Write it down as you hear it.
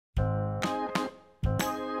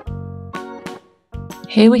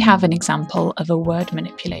Here we have an example of a word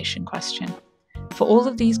manipulation question. For all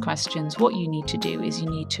of these questions, what you need to do is you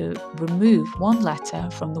need to remove one letter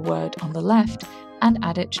from the word on the left and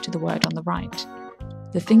add it to the word on the right.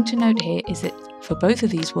 The thing to note here is that for both of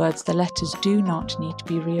these words, the letters do not need to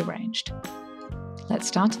be rearranged. Let's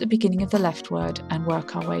start at the beginning of the left word and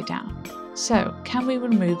work our way down. So, can we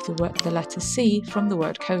remove the letter C from the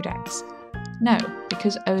word codex? No,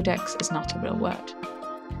 because odex is not a real word.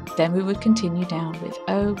 Then we would continue down with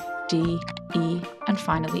O, D, E, and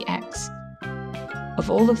finally X. Of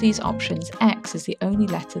all of these options, X is the only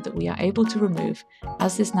letter that we are able to remove,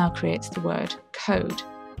 as this now creates the word code.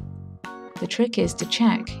 The trick is to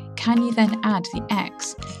check, can you then add the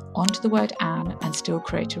X onto the word an and still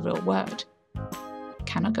create a real word?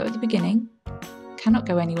 Cannot go at the beginning, cannot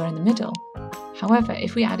go anywhere in the middle. However,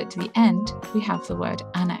 if we add it to the end, we have the word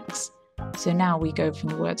annex. So now we go from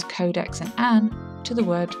the words codex and an to the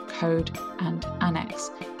word code and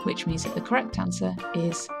annex, which means that the correct answer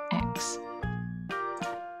is X.